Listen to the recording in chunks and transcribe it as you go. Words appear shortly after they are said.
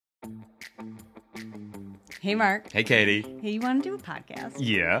Hey, Mark. Hey, Katie. Hey, you want to do a podcast?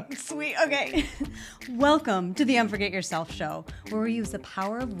 Yeah. Sweet. Okay. Welcome to the Unforget Yourself show, where we use the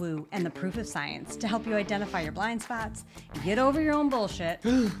power of woo and the proof of science to help you identify your blind spots, get over your own bullshit,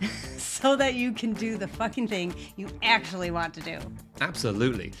 so that you can do the fucking thing you actually want to do.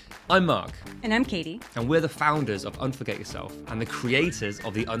 Absolutely. I'm Mark. And I'm Katie. And we're the founders of Unforget Yourself and the creators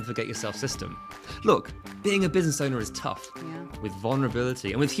of the Unforget Yourself system. Look, being a business owner is tough. Yeah. With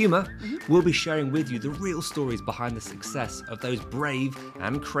vulnerability and with humor, we'll be sharing with you the real stories behind the success of those brave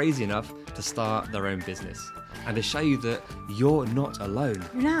and crazy enough to start their own business. And to show you that you're not alone.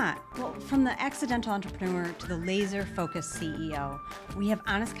 You're not. Well, from the accidental entrepreneur to the laser-focused CEO, we have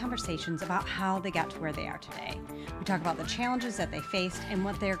honest conversations about how they got to where they are today. We talk about the challenges that they faced and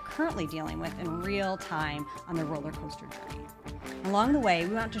what they're currently dealing with in real time on their roller coaster journey. Along the way,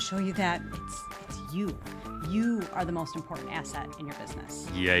 we want to show you that it's you. You are the most important asset in your business.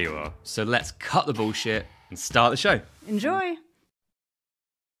 Yeah, you are. So let's cut the bullshit and start the show. Enjoy.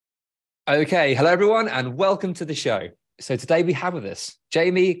 Okay, hello everyone and welcome to the show. So today we have with us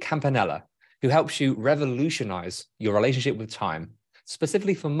Jaimee Campanella, who helps you revolutionize your relationship with time,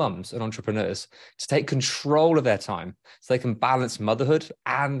 specifically for mums and entrepreneurs to take control of their time so they can balance motherhood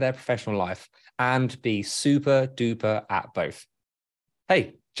and their professional life and be super duper at both.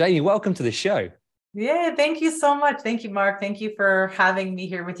 Hey, Jaimee, welcome to the show. Yeah, thank you so much. Thank you, Mark. Thank you for having me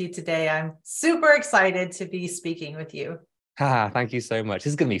here with you today. I'm super excited to be speaking with you. Thank you so much.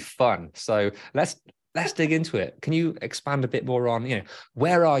 This is going to be fun. So let's dig into it. Can you expand a bit more on,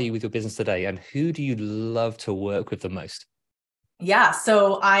 where are you with your business today and who do you love to work with the most? Yeah,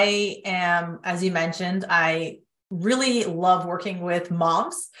 so I am, as you mentioned, I really love working with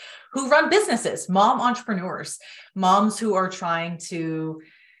moms who run businesses, mom entrepreneurs, moms who are trying to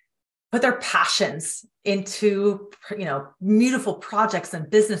put their passions into, beautiful projects and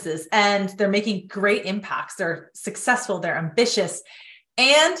businesses, and they're making great impacts. They're successful, they're ambitious,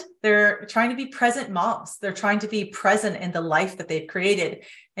 and they're trying to be present moms. They're trying to be present in the life that they've created.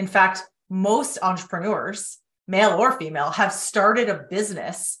 In fact, most entrepreneurs, male or female, have started a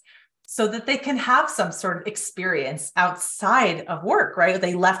business so that they can have some sort of experience outside of work, right?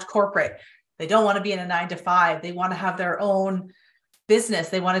 They left corporate. They don't want to be in a 9-to-5. They want to have their own business.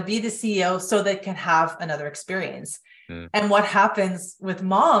 They want to be the CEO so they can have another experience. And what happens with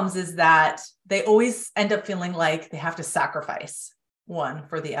moms is that they always end up feeling like they have to sacrifice one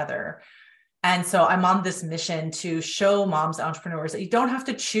for the other. And so I'm on this mission to show moms, entrepreneurs, that you don't have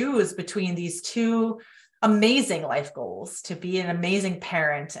to choose between these two amazing life goals: to be an amazing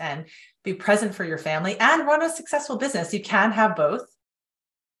parent and be present for your family and run a successful business. You can have both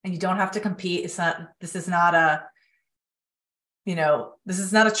and you don't have to compete. This is not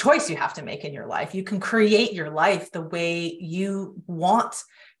a choice you have to make in your life. You can create your life the way you want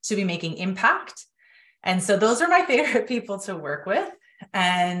to be making impact. And so those are my favorite people to work with.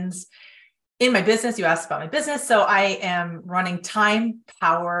 And in my business, you asked about my business. So I am running time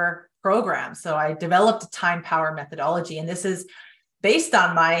power programs. So I developed a time power methodology, and this is based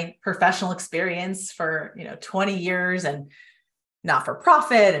on my professional experience for 20 years and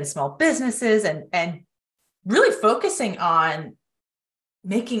not-for-profit and small businesses, and really focusing on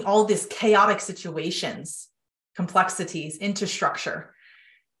making all these chaotic situations, complexities, into structure,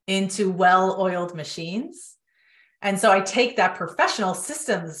 into well-oiled machines. And so I take that professional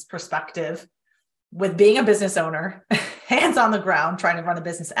systems perspective with being a business owner, hands on the ground, trying to run a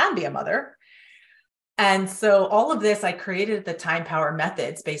business and be a mother. And so all of this, I created the time power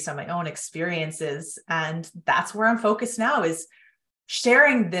methods based on my own experiences. And that's where I'm focused now, is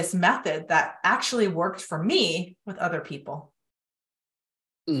sharing this method that actually worked for me with other people.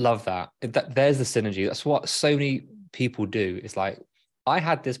 Love that. There's the synergy. That's what so many people do. It's like, I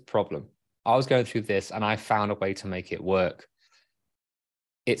had this problem. I was going through this and I found a way to make it work.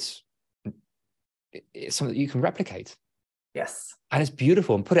 It's something that you can replicate. Yes. And it's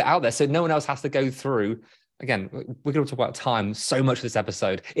beautiful, and put it out there so no one else has to go through. Again, we're going to talk about time so much for this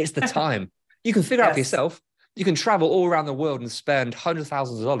episode. It's the time. You can figure out for yourself. You can travel all around the world and spend hundreds of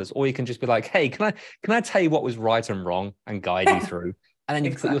thousands of dollars, or you can just be like, hey, can I tell you what was right and wrong and guide you through? And then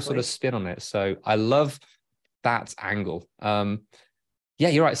you put your sort of spin on it. So I love that angle. Yeah,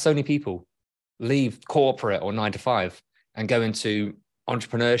 you're right. So many people leave corporate or 9-to-5 and go into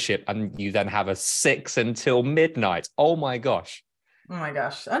entrepreneurship, and you then have a 6 until midnight. Oh my gosh. Oh my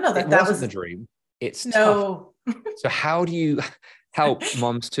gosh. I know that wasn't the dream. It's tough. So how do you help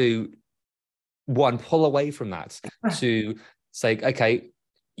moms to, one, pull away from that, to say, okay,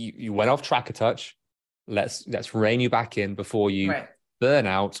 you went off track a touch. Let's rein you back in before you burn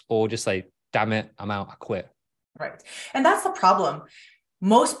out, or just say, damn it, I'm out, I quit. Right. And that's the problem.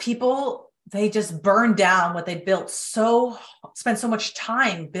 Most people they just burned down what they built, spent so much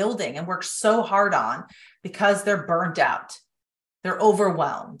time building and worked so hard on, because they're burnt out. They're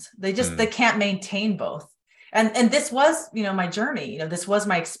overwhelmed. They can't maintain both. And this was, my journey, this was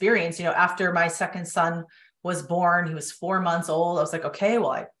my experience, after my second son was born. He was 4 months old. I was like, okay,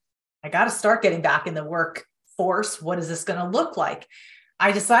 well, I got to start getting back in the workforce. What is this going to look like?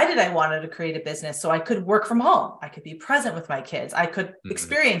 I decided I wanted to create a business so I could work from home. I could be present with my kids. I could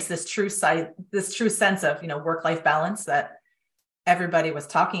experience this true sense of, work-life balance that everybody was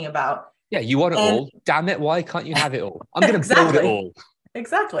talking about. Yeah, you want it all. Damn it, why can't you have it all? I'm going to build it all.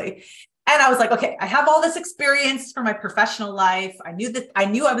 Exactly. And I was like, okay, I have all this experience for my professional life. I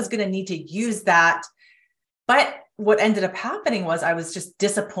knew I was going to need to use that. But what ended up happening was I was just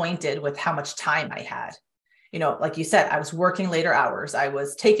disappointed with how much time I had. Like you said, I was working later hours. I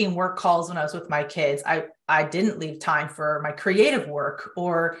was taking work calls when I was with my kids. I didn't leave time for my creative work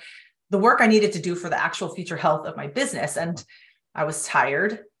or the work I needed to do for the actual future health of my business. And I was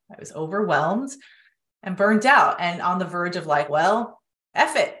tired. I was overwhelmed and burned out and on the verge of like, well,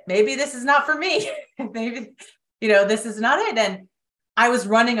 F it. Maybe this is not for me. Maybe, this is not it. And I was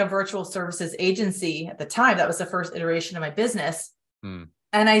running a virtual services agency at the time. That was the first iteration of my business.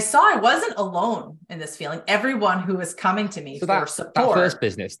 And I saw I wasn't alone in this feeling. Everyone who was coming to me for support. That first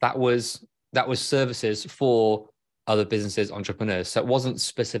business, that was services for other businesses, entrepreneurs. So it wasn't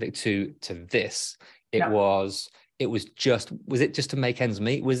specific to this. Was it just to make ends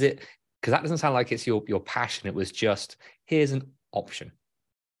meet? Was it, because that doesn't sound like it's your passion. It was just, here's an option.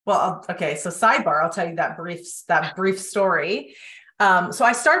 Well, okay. So sidebar, I'll tell you that brief story. So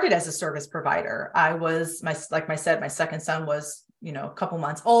I started as a service provider. I was like I said, my second son was, a couple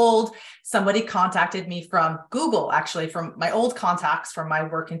months old. Somebody contacted me from Google, actually from my old contacts from my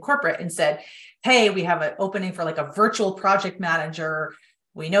work in corporate, and said, hey, we have an opening for like a virtual project manager.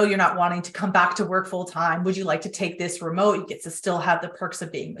 We know you're not wanting to come back to work full time. Would you like to take this remote? You get to still have the perks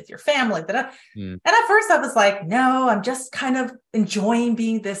of being with your family. And at first I was like, no, I'm just kind of enjoying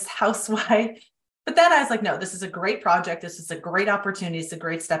being this housewife. But then I was like, no, this is a great project. This is a great opportunity. It's a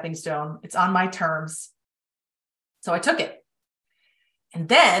great stepping stone. It's on my terms. So I took it. And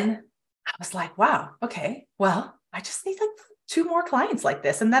then I was like, wow, okay, well, I just need like 2 more clients like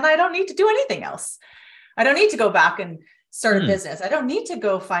this. And then I don't need to do anything else. I don't need to go back and start a business. I don't need to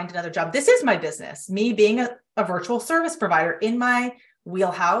go find another job. This is my business. Me being a virtual service provider in my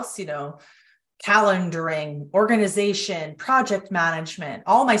wheelhouse, calendaring, organization, project management,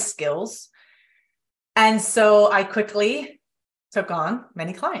 all my skills. And so I quickly took on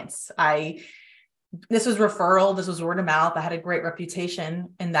many clients. This was referral. This was word of mouth. I had a great reputation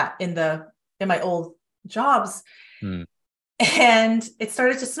in my old jobs. And it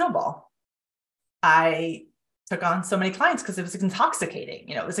started to snowball. I took on so many clients because it was intoxicating.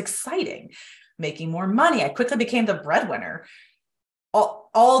 It was exciting, making more money. I quickly became the breadwinner.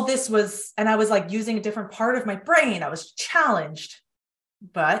 All this was, and I was like using a different part of my brain. I was challenged,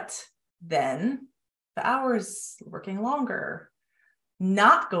 but then the hours working longer,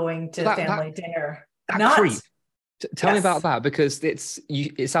 not going to family dinner. Tell me about that, because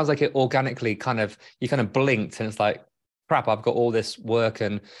it sounds like it organically you kind of blinked and it's like, crap, I've got all this work.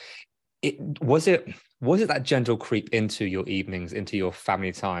 And was it that gentle creep into your evenings, into your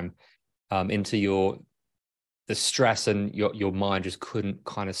family time, into the stress, and your mind just couldn't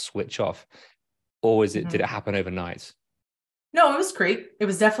kind of switch off? Or did it happen overnight? No, it was creep. It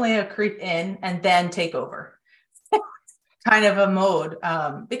was definitely a creep in and then take over kind of a mode.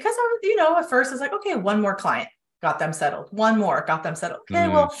 Because I was, at first I was like, okay, 1 more client, got them settled. 1 more, got them settled. Okay,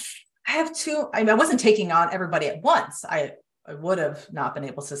 well, I have 2. I wasn't taking on everybody at once. I would have not been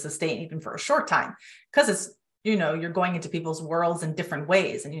able to sustain even for a short time, because it's, you're going into people's worlds in different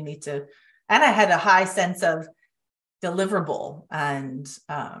ways, and you need to, and I had a high sense of deliverable and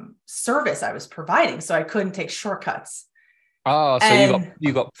service I was providing. So I couldn't take shortcuts. Oh, so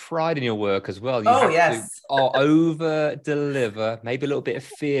you got pride in your work as well. Yes. Over deliver. Maybe a little bit of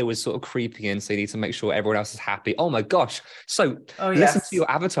fear was sort of creeping in, so you need to make sure everyone else is happy. Oh my gosh! So listen to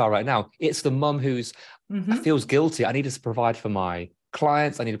your avatar right now. It's the mum who's feels guilty. I needed to provide for my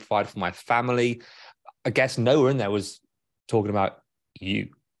clients. I need to provide for my family. I guess no one in there was talking about you.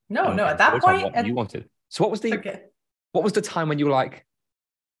 No. At that point, what you wanted. So what was the time when you were like,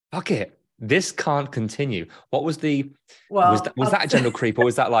 fuck it, this can't continue? What was was that a general creep, or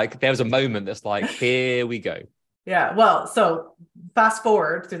was that like there was a moment that's like, here we go? Yeah. Well, so fast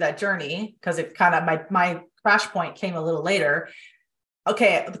forward through that journey, because it kind of my crash point came a little later.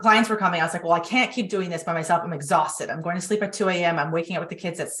 Okay, the clients were coming. I was like, well, I can't keep doing this by myself. I'm exhausted. I'm going to sleep at 2 a.m. I'm waking up with the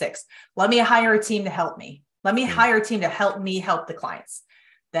kids at 6. Let me hire a team to help me. Let me hire a team to help me help the clients.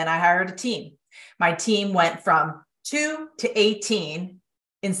 Then I hired a team. My team went from 2 to 18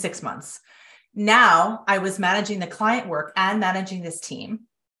 in 6 months. Now I was managing the client work and managing this team.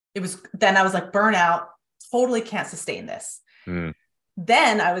 Then I was like, burnout, totally can't sustain this.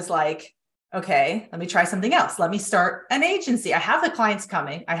 Then I was like, okay, let me try something else. Let me start an agency. I have the clients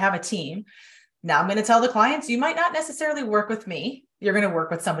coming. I have a team. Now I'm going to tell the clients, you might not necessarily work with me. You're going to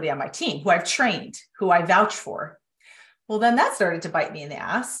work with somebody on my team who I've trained, who I vouch for. Well, then that started to bite me in the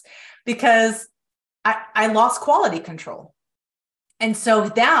ass because I lost quality control. And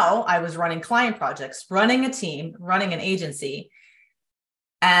so now I was running client projects, running a team, running an agency.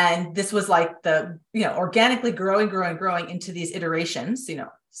 And this was like organically growing into these iterations,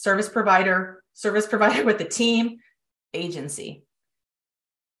 service provider with the team, agency.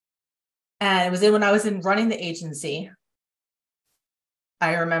 And it was when I was running the agency,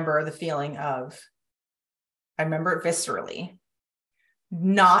 I remember the feeling of, I remember it viscerally,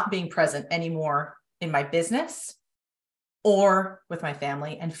 not being present anymore in my business or with my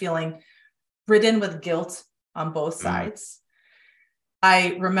family and feeling ridden with guilt on both sides.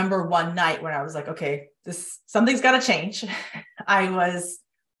 I remember one night when I was like, okay, something's got to change. I was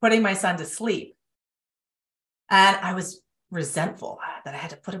putting my son to sleep and I was resentful that I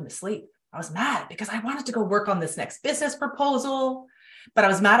had to put him to sleep. I was mad because I wanted to go work on this next business proposal, but I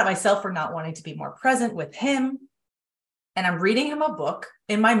was mad at myself for not wanting to be more present with him. And I'm reading him a book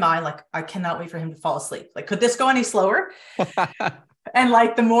in my mind, like, I cannot wait for him to fall asleep. Like, could this go any slower? And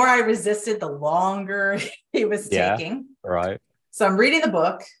like, the more I resisted, the longer he was taking. Right. So I'm reading the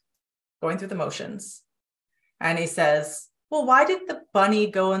book, going through the motions. And he says, well, why did the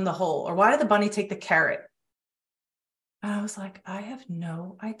bunny go in the hole? Or why did the bunny take the carrot? And I was like, I have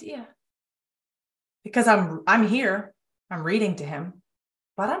no idea. Because I'm here, I'm reading to him,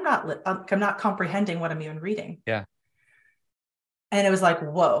 but I'm not comprehending what I'm even reading. Yeah. And it was like,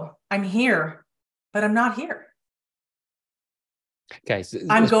 whoa, I'm here, but I'm not here. Okay, so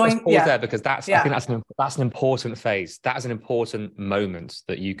let's pause there because I think that's an important phase. That's an important moment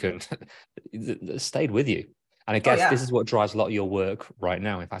that you can that stayed with you. And I guess this is what drives a lot of your work right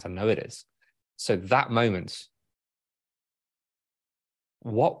now. In fact, I know it is. So that moment,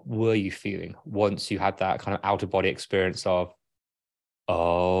 what were you feeling once you had that kind of out of body experience of,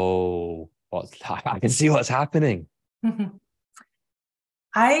 I can see what's happening?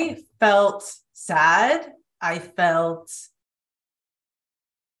 I felt sad. I felt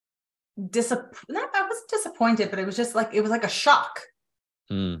I wasn't disappointed, but it was just like, it was like a shock.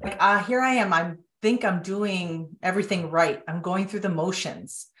 Like, here I am. I think I'm doing everything right. I'm going through the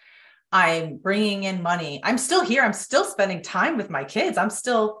motions. I'm bringing in money. I'm still here. I'm still spending time with my kids. I'm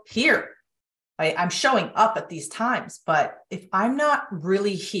still here. I'm showing up at these times. But if I'm not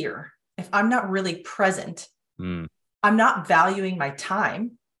really here, if I'm not really present, I'm not valuing my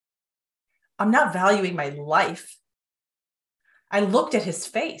time. I'm not valuing my life. I looked at his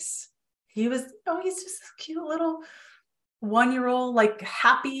face. He was, he's just a cute little 1-year-old, like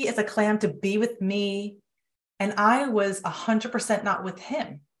happy as a clam to be with me. And I was 100% not with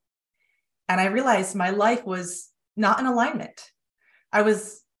him. And I realized my life was not in alignment. I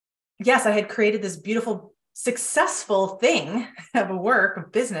had created this beautiful, successful thing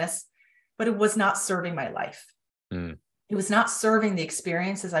of business, but it was not serving my life. It was not serving the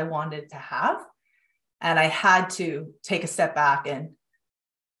experiences I wanted to have. And I had to take a step back and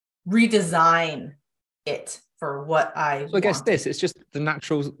redesign it for what I So I guess it's just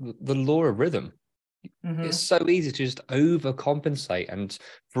the law of rhythm. It's so easy to just overcompensate and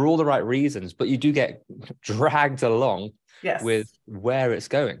for all the right reasons, but you do get dragged along with where it's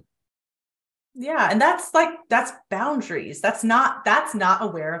going. Yeah. And that's boundaries. That's not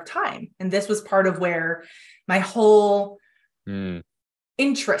aware of time. And this was part of where my whole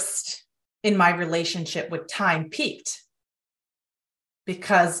interest in my relationship with time peaked,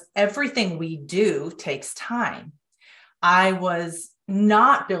 because everything we do takes time. I was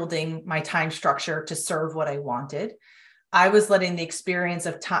not building my time structure to serve what I wanted. I was letting the experience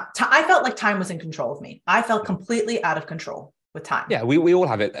of time, I felt like time was in control of me. I felt completely out of control with time. Yeah, we all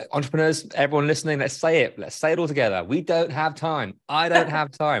have it. Entrepreneurs, everyone listening, let's say it. Let's say it all together. We don't have time. I don't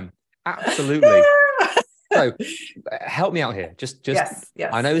have time. Absolutely. So help me out here. Just yes,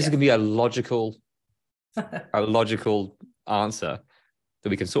 I know this is going to be a logical answer that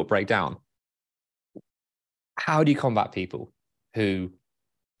we can sort of break down. How do you combat people who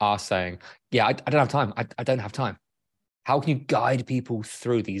are saying, yeah, I don't have time. I don't have time. How can you guide people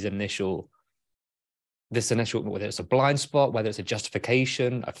through this initial, whether it's a blind spot, whether it's a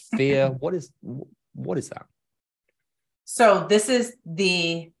justification, a fear, what is that? So this is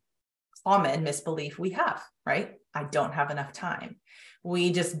the common misbelief we have, right? I don't have enough time.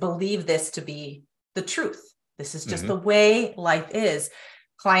 We just believe this to be the truth. This is just the way life is.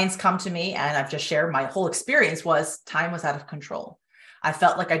 Clients come to me, and I've just shared my whole experience was time was out of control. I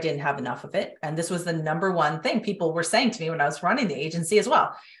felt like I didn't have enough of it. And this was the number one thing people were saying to me when I was running the agency as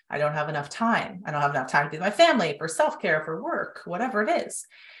well. I don't have enough time. I don't have enough time to be with my family, for self-care, for work, whatever it is.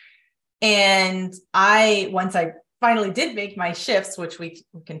 And once I finally did make my shifts, which we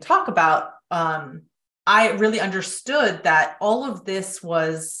can talk about, I really understood that all of this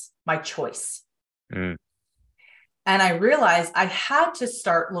was my choice. And I realized I had to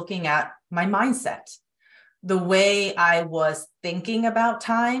start looking at my mindset, the way I was thinking about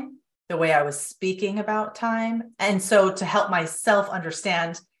time, the way I was speaking about time. And so to help myself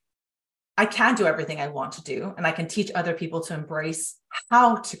understand, I can do everything I want to do, and I can teach other people to embrace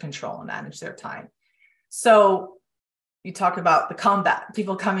how to control and manage their time. So you talk about the combat,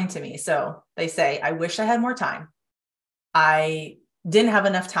 people coming to me. So they say, I wish I had more time. I didn't have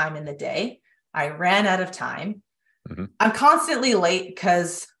enough time in the day. I ran out of time. I'm constantly late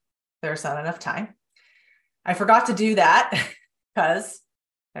because there's not enough time. I forgot to do that because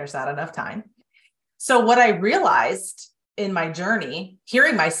there's not enough time. So what I realized in my journey,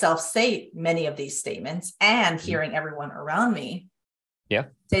 hearing myself say many of these statements and hearing everyone around me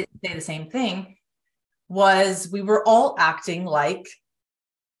say the same thing, was we were all acting like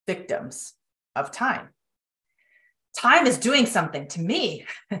victims of time. Time is doing something to me.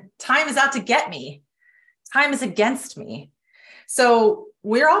 Time is out to get me. Time is against me. So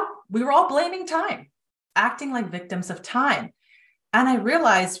we were all blaming time, acting like victims of time. And I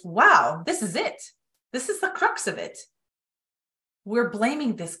realized, wow, this is it. This is the crux of it. We're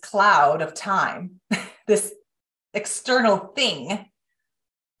blaming this cloud of time, this external thing,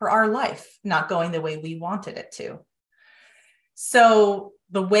 for our life not going the way we wanted it to. So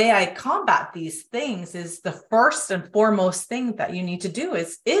the way I combat these things is the first and foremost thing that you need to do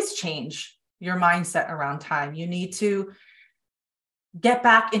is change your mindset around time. You need to get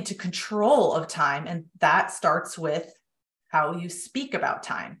back into control of time. And that starts with how you speak about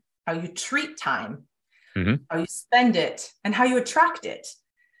time, how you treat time, how you spend it, and how you attract it.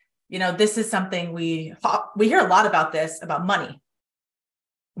 You know, this is something we hear a lot about this, about money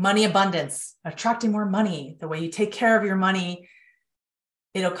abundance, attracting more money. The way you take care of your money,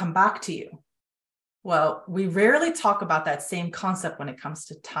 it'll come back to you. Well, we rarely talk about that same concept when it comes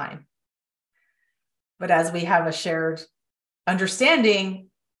to time. But as we have a shared understanding,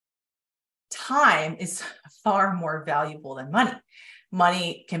 time is far more valuable than money.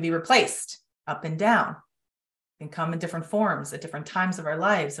 Money can be replaced up and down, can come in different forms at different times of our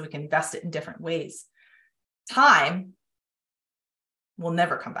lives, so we can invest it in different ways. Time will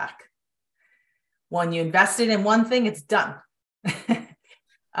never come back. When you invest it in one thing, it's done.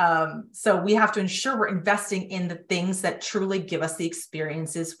 So we have to ensure we're investing in the things that truly give us the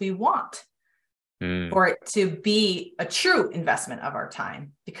experiences we want. For it to be a true investment of our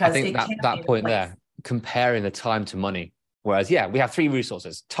time, because I think that point there, comparing the time to money. Whereas, we have three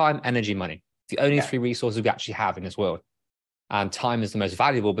resources: time, energy, money. The only three resources we actually have in this world. And time is the most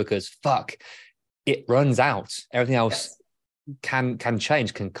valuable because it runs out. Everything else can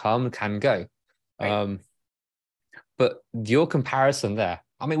change, can come, can go. Right. But your comparison there,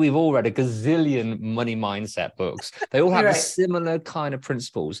 I mean, we've all read a gazillion money mindset books. They all have a similar kind of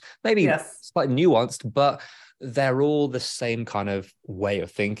principles, maybe slightly nuanced, but they're all the same kind of way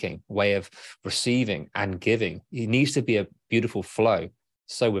of thinking, way of receiving and giving. It needs to be a beautiful flow.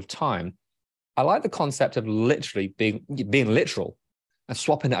 So with time, I like the concept of literally being literal and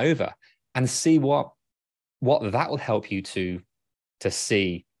swapping it over and see what that will help you to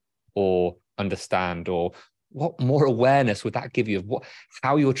see or understand, or what more awareness would that give you of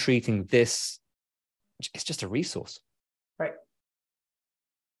how you're treating this? It's just a resource. Right.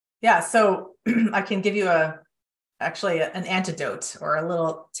 Yeah. So I can give you an antidote or a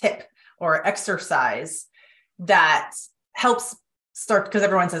little tip or exercise that helps start, because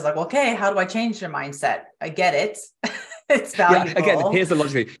everyone says like, okay, how do I change your mindset? I get it. It's valuable. Yeah, again, here's the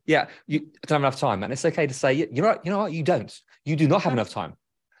logic. Yeah, you don't have enough time, and it's okay to say, you know what, you don't. You do not have enough time.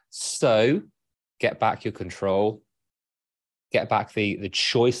 So get back your control, get back the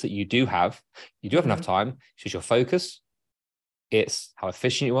choice that you do have. You do have enough time. It's your focus. It's how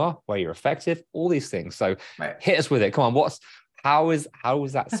efficient you are, where you're effective, all these things. So hit us with it. Come on, how was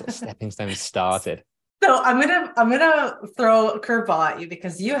that sort of stepping stone started? So I'm gonna throw a curveball at you,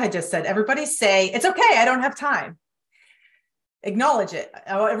 because you had just said, everybody say, it's okay, I don't have time. Acknowledge it.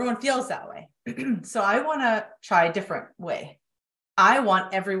 Everyone feels that way. So I want to try a different way. I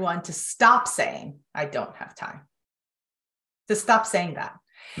want everyone to stop saying, I don't have time. To stop saying that.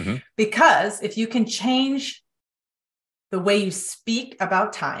 Because if you can change the way you speak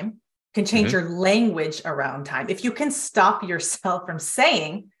about time can change your language around time. If you can stop yourself from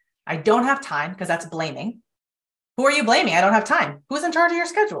saying, I don't have time, because that's blaming. Who are you blaming? I don't have time. Who's in charge of your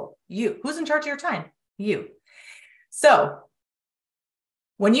schedule? You. Who's in charge of your time? You. So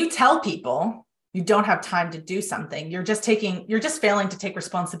when you tell people you don't have time to do something, you're just failing to take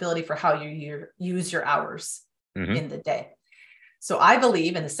responsibility for how you use your hours in the day. So I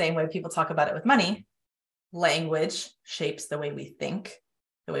believe, in the same way people talk about it with money, language shapes the way we think,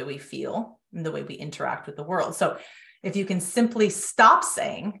 the way we feel, and the way we interact with the world. So if you can simply stop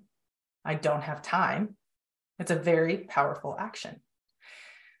saying, I don't have time, it's a very powerful action.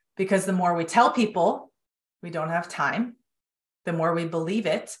 Because the more we tell people we don't have time, the more we believe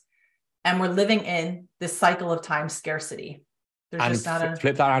it. And we're living in this cycle of time scarcity. There's and just not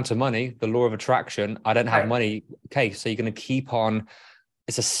flip that around to money, the law of attraction. I don't have money. Okay, so you're going to keep on.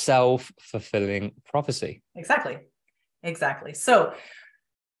 It's a self-fulfilling prophecy. Exactly. So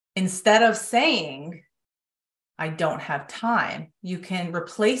instead of saying, I don't have time, you can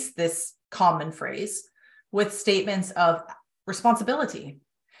replace this common phrase with statements of responsibility,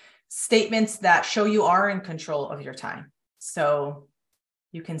 statements that show you are in control of your time. So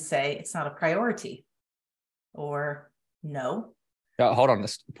you can say, it's not a priority, or no. Hold on,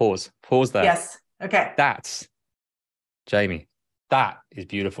 let's pause there. Yes. Okay. That's, Jaimee, that is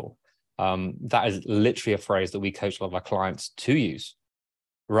beautiful. That is literally a phrase that we coach a lot of our clients to use,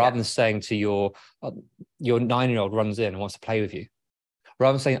 rather than saying to your 9-year-old runs in and wants to play with you,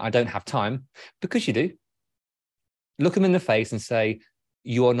 rather than saying, I don't have time, because you do. Look them in the face and say,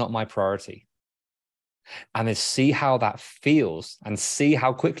 you are not my priority. And then see how that feels, and see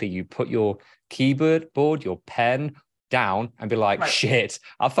how quickly you put your keyboard, your pen down and be like, shit,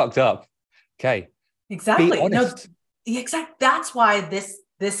 I fucked up. Okay. Exactly. Be honest. No, that's why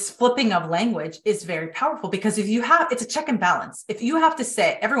this flipping of language is very powerful, because it's a check and balance. If you have to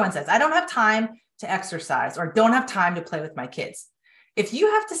say, everyone says, I don't have time to exercise, or don't have time to play with my kids. If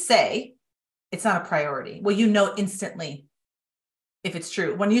you have to say it's not a priority, well, you know instantly if it's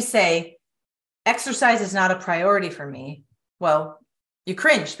true. When you say exercise is not a priority for me, well, you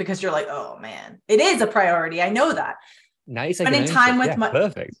cringe, because you're like, oh man, it is a priority. I know that. Now you're spending time with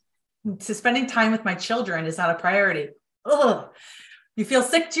perfect. So spending time with my children is not a priority. Ugh. You feel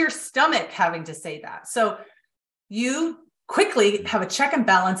sick to your stomach having to say that. So you quickly have a check and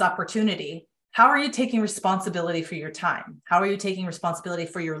balance opportunity. How are you taking responsibility for your time? How are you taking responsibility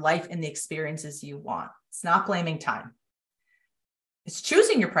for your life and the experiences you want? It's not blaming time. It's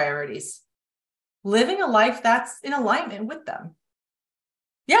choosing your priorities, living a life that's in alignment with them.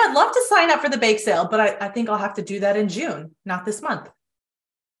 Yeah, I'd love to sign up for the bake sale, but I think I'll have to do that in June, not this month.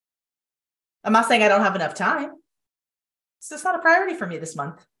 I'm not saying I don't have enough time. It's just not a priority for me this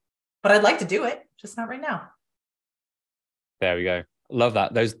month, but I'd like to do it, just not right now. There we go. Love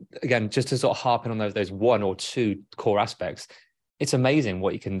that. Those, again, just to sort of harp in on those one or two core aspects, it's amazing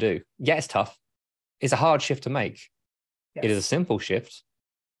what you can do. Yeah, it's tough. It's a hard shift to make. Yes. It is a simple shift.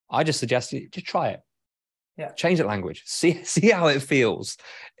 I just suggest you just try it. Yeah. Change that language. See how it feels.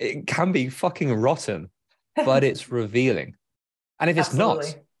 It can be fucking rotten, but it's revealing. And if it's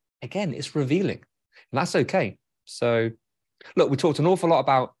not, again, it's revealing. And that's okay. So look, we talked an awful lot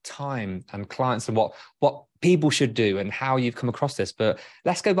about time and clients and what people should do and how you've come across this, but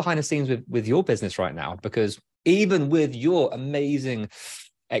let's go behind the scenes with your business right now, because even with your amazing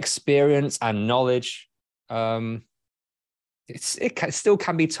experience and knowledge, it still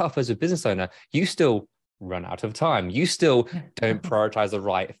can be tough as a business owner. You still run out of time. You still don't prioritize the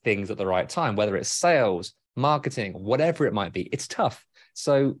right things at the right time, whether it's sales, marketing, whatever it might be. It's tough.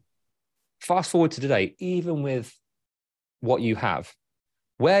 So fast forward to today, even with what you have,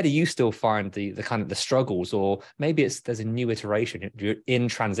 where do you still find the kind of the struggles, or maybe there's a new iteration, you're in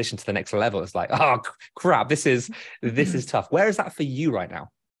transition to the next level. It's like, oh crap, this is tough. Where is that for you right now?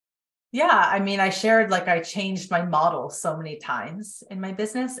 Yeah, I mean, I shared, like, I changed my model so many times in my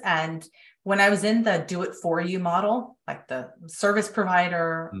business. And when I was in the do it for you model, like the service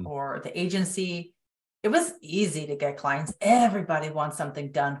provider or the agency, it was easy to get clients. Everybody wants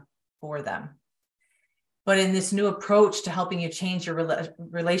something done for them. But in this new approach to helping you change your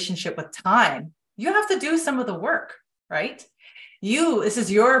relationship with time, you have to do some of the work, right? This is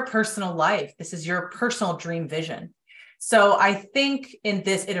your personal life. This is your personal dream vision. So I think in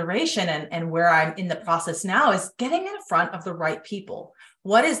this iteration and where I'm in the process now is getting in front of the right people.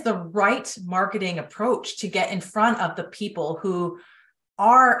 What is the right marketing approach to get in front of the people who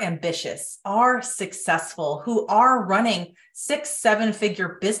are ambitious, are successful, who are running 6-7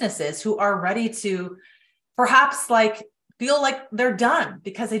 figure businesses, who are ready to perhaps like feel like they're done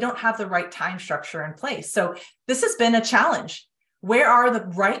because they don't have the right time structure in place. So this has been a challenge. Where are the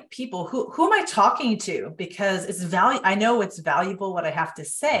right people? Who am I talking to? Because I know it's valuable what I have to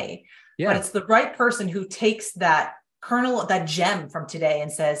say, but it's the right person who takes that kernel, that gem from today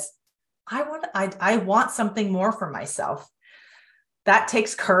and says, I want something more for myself. That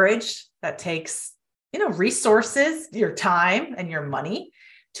takes courage. That takes, resources, your time and your money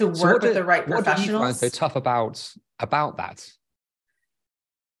to work with the right professionals. What do you find so tough about that?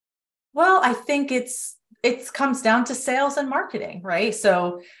 Well, I think it comes down to sales and marketing, right?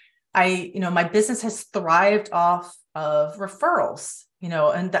 So my business has thrived off of referrals,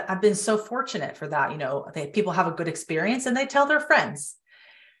 and I've been so fortunate for that. People have a good experience and they tell their friends.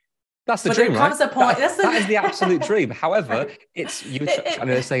 That's the dream, right? Point. That is the absolute dream. However, I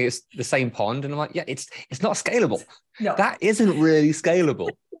know they say it's the same pond, and I'm like, it's not scalable. No, that isn't really scalable.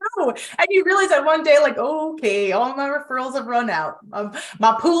 No, and you realize that one day, like, okay, all my referrals have run out.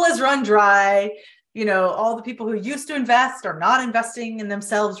 My pool has run dry. All the people who used to invest are not investing in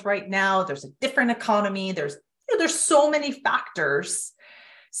themselves right now. There's a different economy. There's so many factors.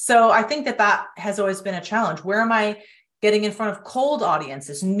 So I think that has always been a challenge. Where am I getting in front of cold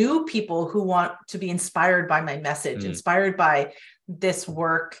audiences, new people who want to be inspired by my message, inspired by this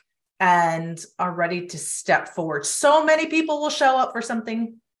work, and are ready to step forward? So many people will show up for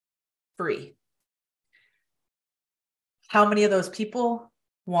something free. How many of those people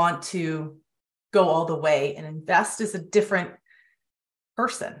want to go all the way and invest as a different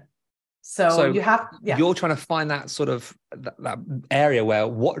person? So you're trying to find that sort of that area where,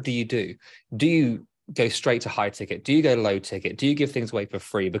 what do? Do you go straight to high ticket? Do you go low ticket? Do you give things away for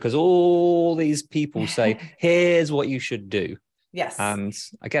free? Because all these people say, here's what you should do. Yes. And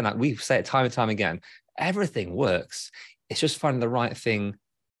again, like we say it time and time again, everything works. It's just finding the right thing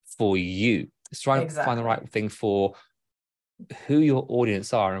for you. It's trying to find the right thing for who your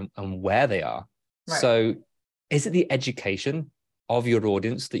audience are and where they are. Right. So is it the education of your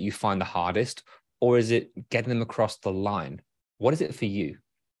audience that you find the hardest, or is it getting them across the line? What is it for you?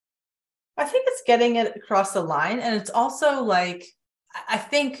 I think it's getting it across the line. And it's also like, I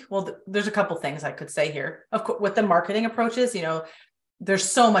think, there's a couple things I could say here. Of course, with the marketing approaches, there's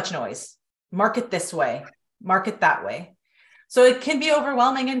so much noise. Market this way, market that way. So it can be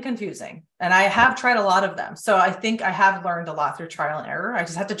overwhelming and confusing. And I have tried a lot of them. So I think I have learned a lot through trial and error. I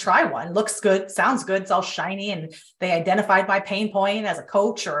just had to try one. Looks good, sounds good, it's all shiny. And they identified my pain point as a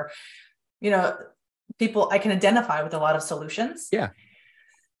coach, or, people I can identify with a lot of solutions. Yeah.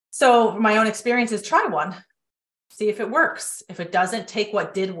 So my own experience is try one, see if it works. If it doesn't, take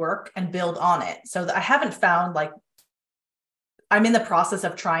what did work and build on it. So I haven't found, like, I'm in the process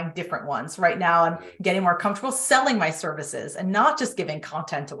of trying different ones. Right now, I'm getting more comfortable selling my services and not just giving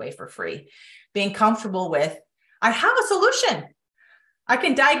content away for free. Being comfortable with, I have a solution. I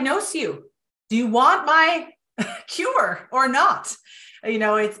can diagnose you. Do you want my cure or not?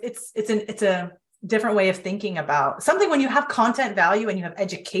 It's a different way of thinking about something. When you have content value and you have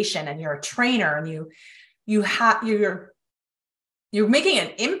education and you're a trainer and you're making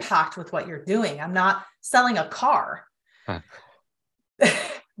an impact with what you're doing. I'm not selling a car.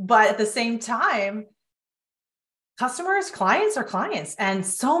 But at the same time, clients are clients. And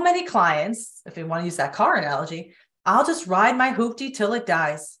so many clients, if you want to use that car analogy, I'll just ride my hoopty till it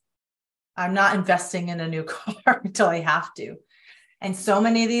dies. I'm not investing in a new car until I have to. And so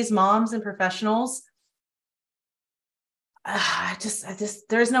many of these moms and professionals,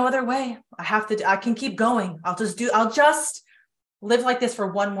 there's no other way. I can keep going. I'll just live like this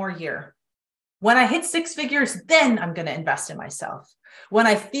for one more year. When I hit 6 figures, then I'm going to invest in myself. When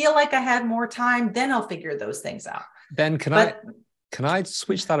I feel like I had more time, then I'll figure those things out. Ben, can I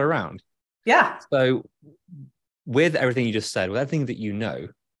switch that around? Yeah. So with everything you just said, with everything that you know,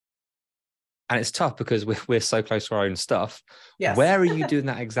 and it's tough because we're so close to our own stuff. Yes. Where are you doing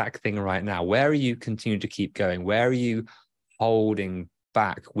that exact thing right now? Where are you continuing to keep going? Where are you holding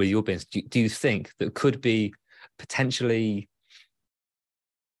back with your business? Do you think that could be potentially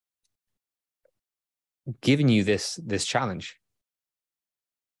giving you this challenge?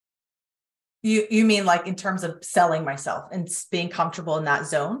 You mean like in terms of selling myself and being comfortable in that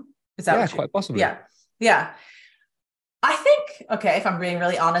zone? Is that quite possibly? Yeah. I think, okay, if I'm being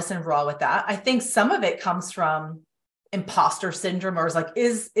really honest and raw with that, I think some of it comes from imposter syndrome, or is like,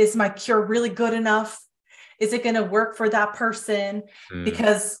 is my cure really good enough? Is it going to work for that person?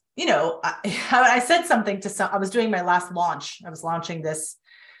 Because, I said something I was doing my last launch. I was launching this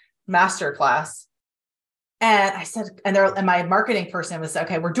masterclass. And I said, and my marketing person was,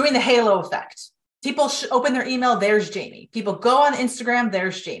 okay, we're doing the halo effect. People open their email, there's Jaimee. People go on Instagram,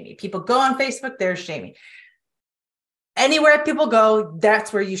 there's Jaimee. People go on Facebook, there's Jaimee. anywhere people go,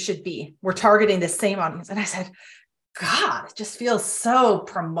 that's where you should be. We're targeting the same audience. And I said, God, it just feels so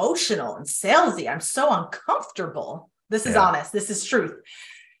promotional and salesy. I'm so uncomfortable. This is honest. This is truth.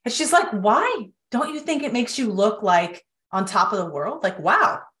 And she's like, why? Don't you think it makes you look like on top of the world? Like,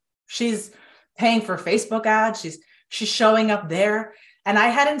 wow, she's paying for Facebook ads. She's showing up there. And I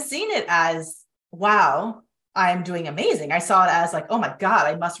hadn't seen it as, wow, I'm doing amazing. I saw it as like, oh my God,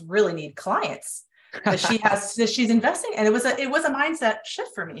 I must really need clients that she's investing. And it was a mindset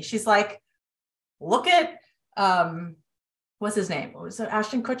shift for me. She's like, look at, what's his name? Was it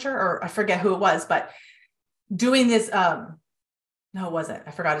Ashton Kutcher? Or I forget who it was, but doing this, no, it wasn't.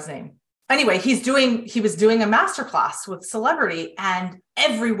 I forgot his name. Anyway, he was doing a masterclass with celebrity, and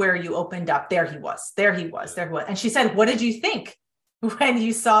everywhere you opened up, there he was. And she said, what did you think when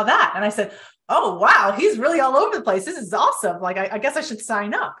you saw that? And I said, oh, wow, he's really all over the place. This is awesome. Like, I guess I should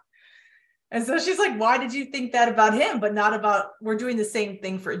sign up. And so she's like, why did you think that about him, but not about, we're doing the same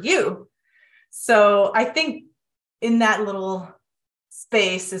thing for you? So I think in that little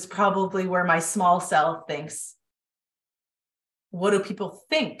space is probably where my small self thinks, what do people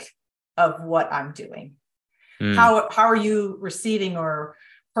think of what I'm doing? How are you receiving or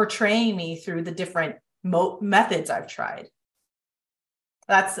portraying me through the different methods I've tried?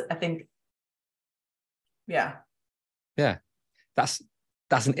 That's, I think, yeah. That's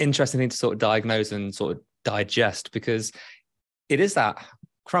an interesting thing to sort of diagnose and sort of digest, because it is that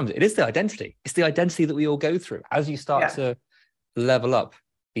crumbs. It is the identity. It's the identity that we all go through as you start to level up,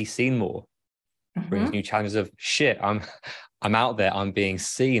 be seen more, brings new challenges of shit. I'm out there, I'm being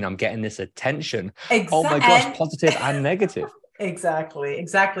seen, I'm getting this attention. Oh my gosh, positive and negative.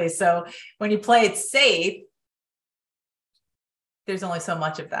 Exactly. So when you play it safe, there's only so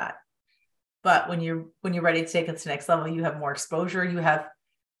much of that. But when you're ready to take it to the next level, you have more exposure, you have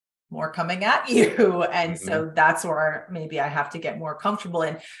more coming at you. And so that's where maybe I have to get more comfortable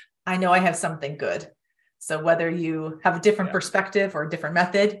in. I know I have something good. So whether you have a different perspective or a different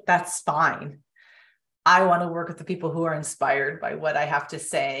method, that's fine. I want to work with the people who are inspired by what I have to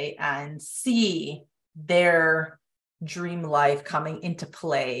say and see their dream life coming into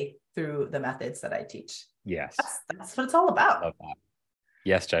play through the methods that I teach. Yes. That's what it's all about. Love that.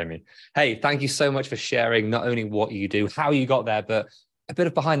 Yes, Jaimee. Hey, thank you so much for sharing not only what you do, how you got there, but a bit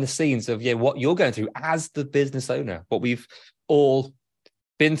of behind the scenes of what you're going through as the business owner, what we've all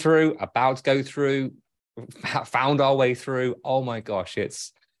been through, about to go through, found our way through. Oh my gosh,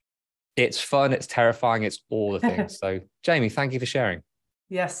 it's fun, it's terrifying, it's all the things. So Jaimee, thank you for sharing.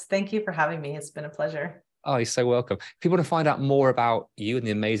 Yes, thank you for having me. It's been a pleasure. Oh, you're so welcome. If people want to find out more about you and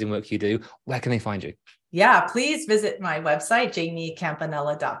the amazing work you do, where can they find you? Yeah, please visit my website,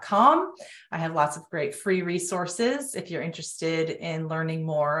 JaimeeCampanella.com. I have lots of great free resources if you're interested in learning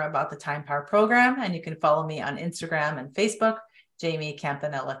more about the Time Power program. And you can follow me on Instagram and Facebook, Jaimee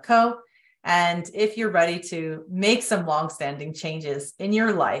Campanella Co. And if you're ready to make some longstanding changes in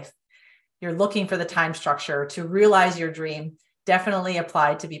your life, you're looking for the time structure to realize your dream, definitely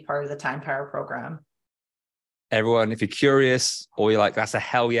apply to be part of the Time Power program. Everyone, if you're curious or you're like, that's a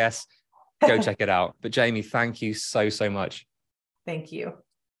hell yes, go check it out. But Jaimee, thank you so, so much. Thank you.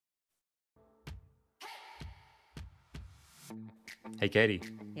 Hey, Katie.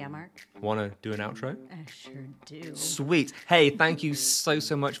 Yeah, Mark? Want to do an outro? I sure do. Sweet. Hey, thank you so,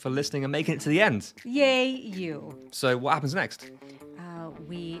 so much for listening and making it to the end. Yay, you. So what happens next?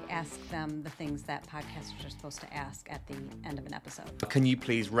 We ask them the things that podcasters are supposed to ask at the end of an episode. Can you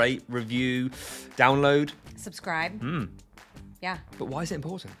please rate, review, download? Subscribe. Yeah. But why is it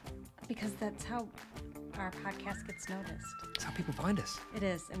important? Because that's how our podcast gets noticed. That's how people find us. It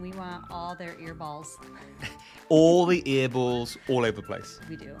is. And we want all their earballs. All the earballs all over the place.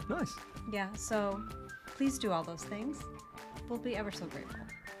 We do. Nice. Yeah. So please do all those things. We'll be ever so grateful.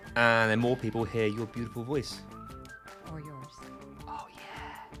 And then more people hear your beautiful voice. Or yours. Oh,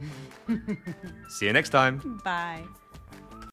 yeah. See you next time. Bye.